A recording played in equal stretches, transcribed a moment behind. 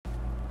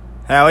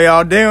How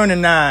y'all doing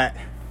tonight?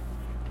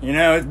 You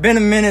know, it's been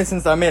a minute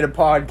since I made a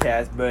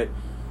podcast, but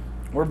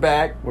we're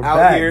back. We're out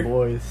back, here,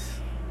 boys.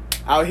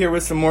 Out here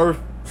with some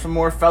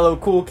more fellow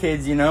cool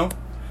kids, you know.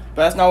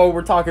 But that's not what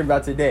we're talking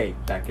about today.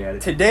 Back at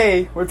it.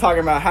 Today, we're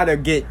talking about how to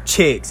get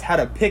chicks, how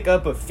to pick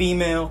up a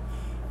female,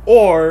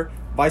 or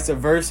vice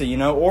versa, you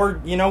know,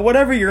 or, you know,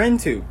 whatever you're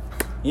into.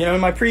 You know,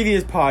 in my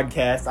previous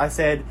podcast, I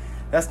said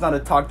that's not a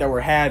talk that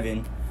we're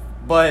having.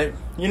 But,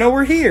 you know,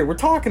 we're here. We're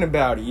talking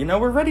about it. You know,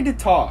 we're ready to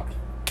talk.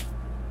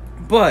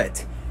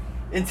 But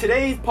in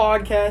today's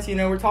podcast, you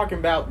know, we're talking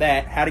about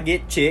that, how to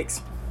get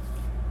chicks.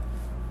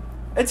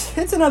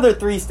 It's another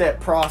 3-step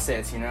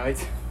process, you know.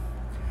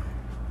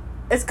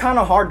 It's kind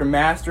of hard to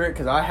master it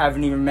because I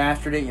haven't even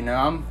mastered it, you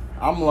know.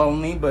 I'm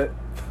lonely, but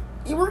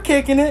we're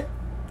kicking it.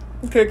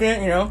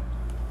 You know.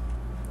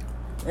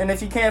 And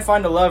if you can't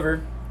find a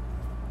lover,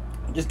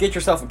 just get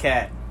yourself a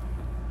cat.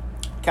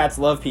 Cats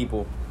love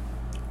people.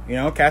 You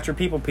know, cats are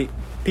people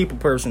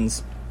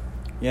persons.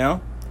 You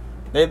know?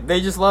 They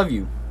just love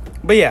you.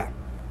 But yeah,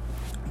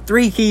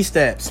 3 key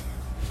steps.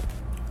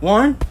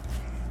 1,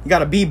 you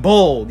gotta be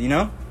bold, you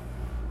know?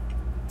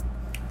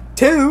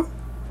 2.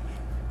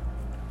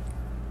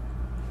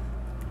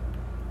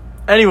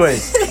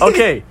 Anyways,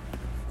 okay.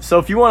 So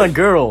if you want a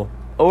girl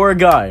or a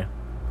guy,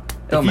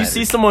 if you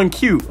see someone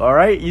cute,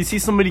 alright? You see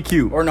somebody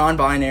cute. Or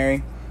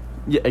non-binary.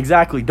 Yeah,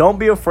 exactly. Don't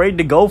be afraid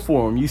to go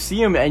for them. You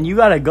see them and you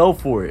gotta go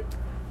for it.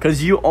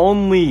 Because you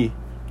only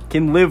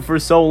can live for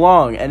so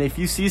long. And if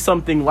you see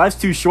something, life's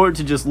too short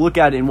to just look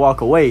at it and walk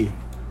away.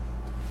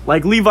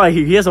 Like Levi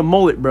here, he has a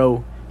mullet,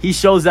 bro. He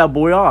shows that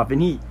boy off,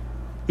 and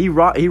he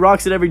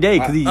rocks it every day.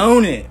 Cause he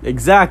own it.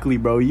 Exactly,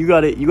 bro. You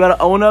gotta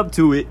own up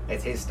to it.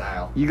 It's his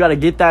style. You gotta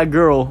get that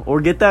girl or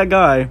get that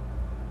guy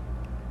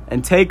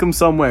and take him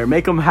somewhere.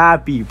 Make him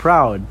happy,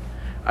 proud.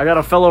 I got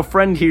a fellow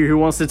friend here who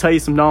wants to tell you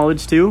some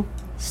knowledge too.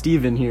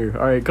 Steven here.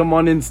 All right, come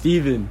on in,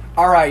 Steven.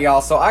 All right,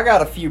 y'all. So I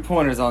got a few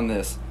pointers on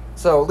this.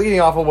 So leading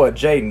off of what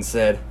Jaden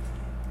said,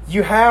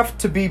 you have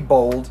to be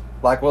bold,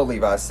 like what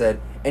Levi said,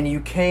 and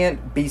you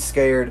can't be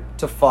scared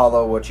to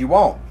follow what you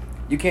want.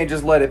 You can't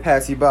just let it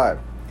pass you by.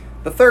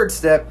 The third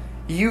step,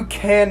 you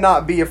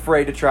cannot be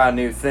afraid to try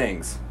new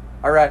things.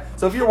 All right.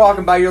 So if you're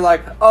walking by, you're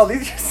like, oh,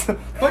 these are just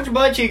Put your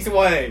butt cheeks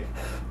away.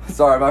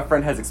 Sorry, my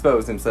friend has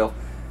exposed himself.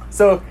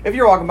 So if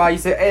you're walking by, you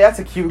say, hey, that's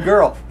a cute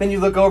girl. Then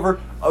you look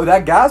over, oh,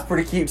 that guy's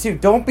pretty cute too.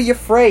 Don't be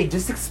afraid.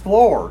 Just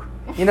explore.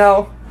 You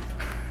know?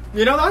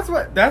 You know,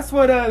 that's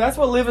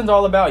what living's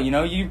all about, you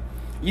know? You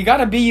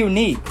gotta be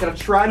unique. Gotta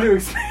try new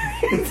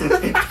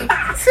experiences.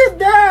 Sit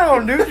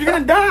down, dude. You're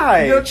gonna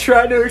die. You gotta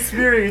try new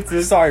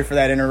experiences. Sorry for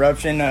that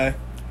interruption.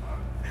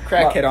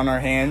 Crackhead on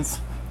our hands.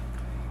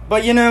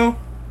 But, you know,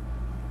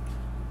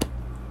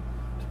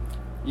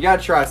 You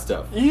gotta try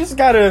stuff. you just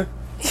gotta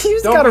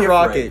be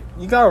rock afraid. it.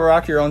 You gotta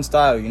rock your own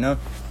style, you know?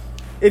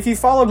 If you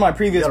followed my You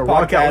previous gotta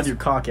rock out with podcast, your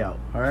cock out.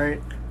 All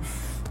right.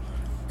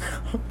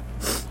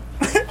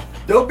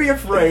 Don't be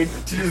afraid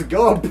to just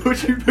go and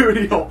put your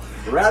booty hole.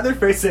 Rather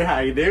face say, how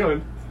you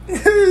doing?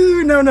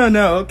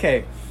 no,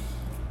 okay.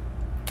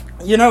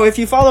 You know, if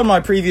you followed my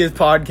previous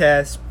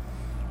podcast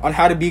on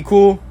how to be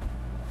cool,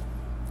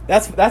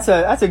 that's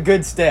a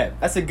good step.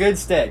 That's a good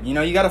step. You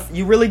know,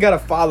 you really gotta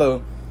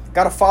follow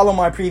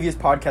my previous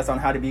podcast on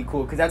how to be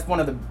cool, because that's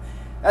one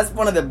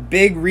of the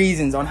big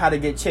reasons on how to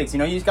get chicks. You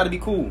know, you just gotta be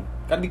cool.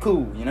 Gotta be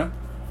cool. You know.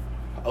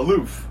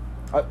 Aloof.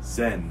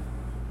 Zen.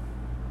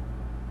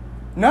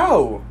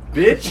 No.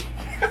 Bitch.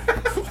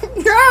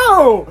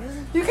 No.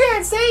 You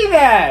can't say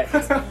that.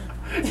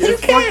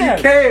 Yes, fuck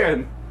you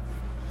can.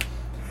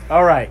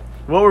 All right.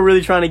 What we're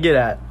really trying to get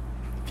at.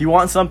 If you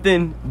want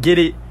something, get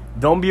it.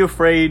 Don't be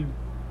afraid.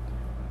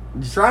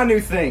 Try new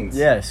things.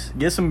 Yes.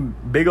 Get some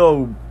big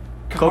old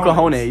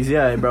cocojones.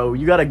 Yeah, bro.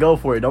 You gotta go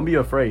for it. Don't be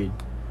afraid.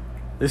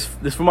 This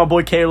for my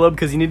boy Caleb,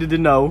 because he needed to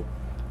know.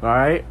 All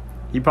right.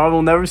 He probably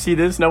will never see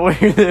this. Never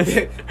hear this.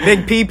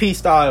 Big PP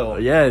style.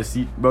 Yes,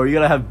 bro. You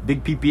gotta have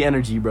big PP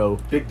energy, bro.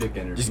 Big dick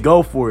energy. Just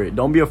go for it.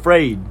 Don't be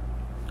afraid.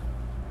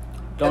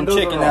 Don't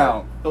chicken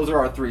out. Those are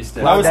our 3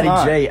 steps. No, it's Daddy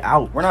not. J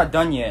out. We're not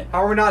done yet.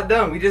 How are we not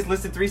done? We just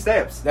listed 3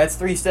 steps. That's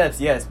 3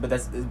 steps, yes, but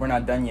we're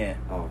not done yet.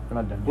 Oh. We're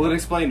not done Well, yet. then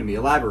explain to me.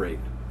 Elaborate.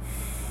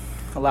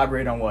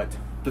 Elaborate on what?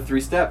 The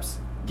 3 steps.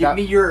 Give Yeah.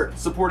 me your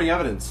supporting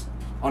evidence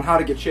on how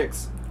to get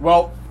chicks.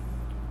 Well,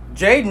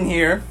 Jaden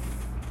here,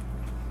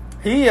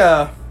 he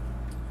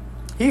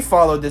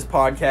followed this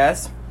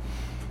podcast,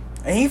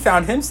 and he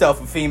found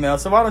himself a female.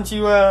 So why don't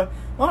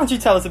you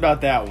tell us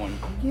about that one?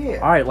 Yeah.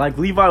 All right, like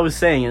Levi was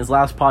saying in his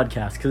last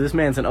podcast, because this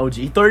man's an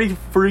OG.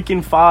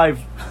 5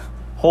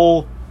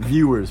 whole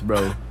viewers,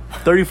 bro.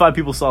 35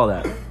 people saw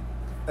that.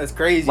 That's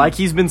crazy. Like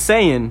he's been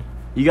saying,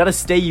 you gotta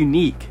stay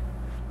unique.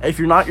 If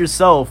you're not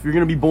yourself, you're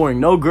gonna be boring.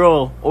 No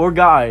girl or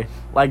guy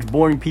likes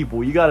boring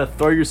people. You gotta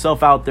throw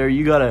yourself out there.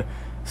 You gotta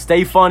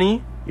stay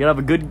funny. You gotta have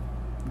a good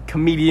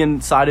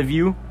comedian side of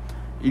you.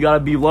 You gotta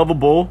be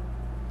lovable.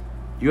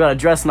 You gotta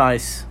dress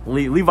nice.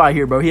 Levi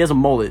here, bro. He has a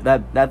mullet.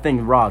 That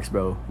thing rocks,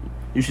 bro.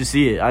 You should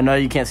see it. I know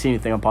you can't see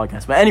anything on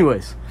podcast, but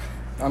anyways,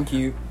 I'm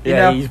cute. yeah, You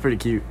know, he's pretty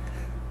cute.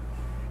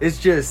 it's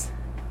just,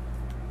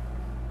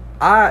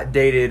 I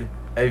dated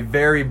a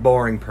very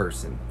boring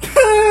person.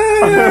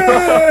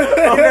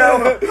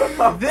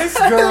 This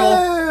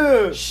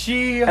girl,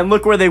 she... And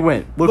look where they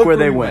went. Look where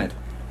they went.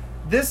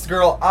 This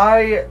girl,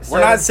 We're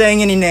not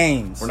saying any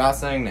names. We're not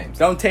saying names.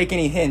 Don't take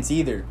any hints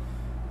either.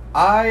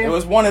 It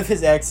was one of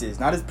his exes,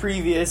 not his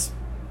previous,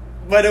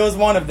 but it was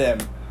one of them.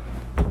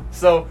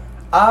 So,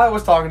 I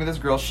was talking to this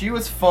girl. She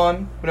was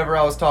fun whenever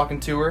I was talking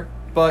to her.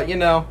 But,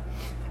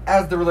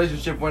 as the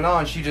relationship went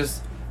on, she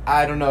just...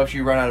 I don't know if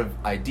she ran out of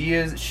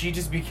ideas. She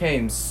just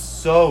became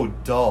so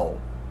dull.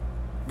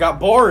 Got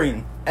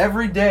boring.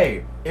 Every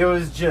day, it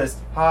was just,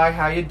 hi,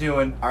 how you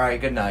doing? All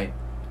right, good night.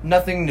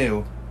 Nothing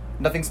new.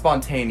 Nothing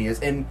spontaneous.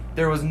 And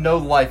there was no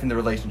life in the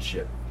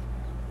relationship.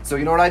 So,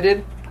 you know what I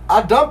did?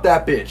 I dumped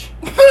that bitch.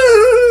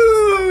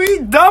 He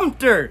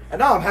dumped her. And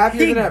now I'm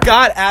happier He than ever.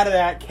 got out of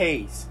that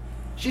case.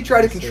 She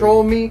tried to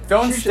control me.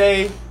 Don't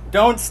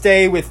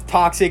stay with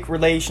toxic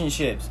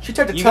relationships. She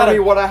tried to tell me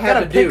what I had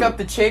to do. You gotta pick up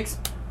the chicks,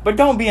 but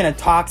don't be in a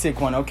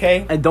toxic one,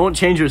 okay? And don't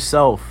change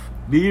yourself.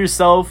 Be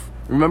yourself.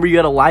 Remember, you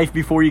got a life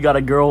before you got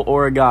a girl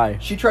or a guy.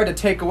 She tried to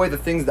take away the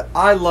things that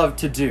I love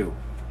to do.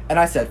 And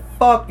I said,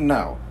 fuck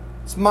no.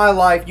 It's my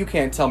life. You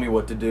can't tell me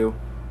what to do.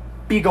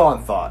 Be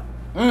gone, thought.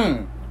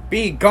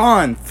 Be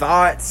gone,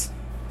 thoughts.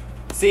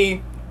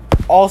 See,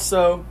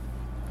 also,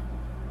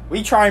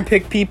 we try and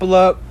pick people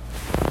up,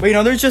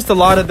 but there's just a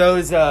lot of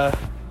those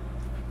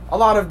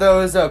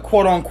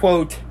quote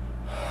unquote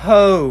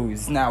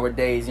hoes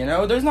nowadays.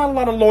 There's not a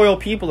lot of loyal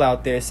people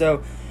out there,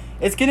 so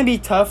it's gonna be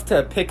tough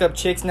to pick up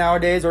chicks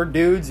nowadays, or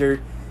dudes,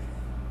 or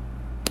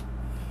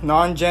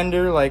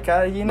non-gender,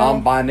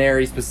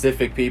 non-binary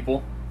specific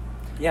people.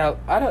 Yeah,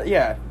 I don't.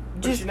 Yeah,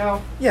 Just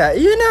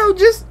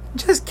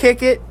just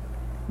kick it.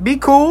 Be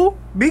cool.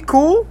 Be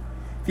cool.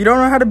 If you don't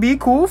know how to be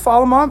cool,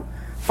 follow my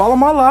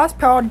last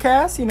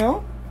podcast.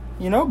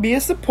 Be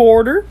a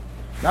supporter,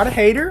 not a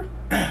hater.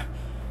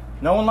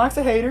 No one likes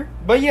a hater,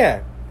 but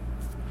yeah,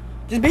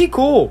 just be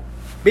cool.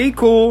 Be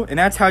cool, and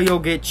that's how you'll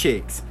get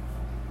chicks.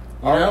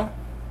 You know,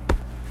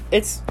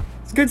 it's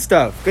good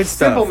stuff. Good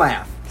stuff. Simple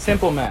math.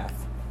 Simple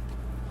math.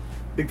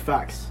 Big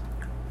facts.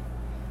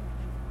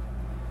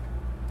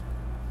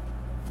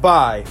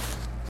 Bye.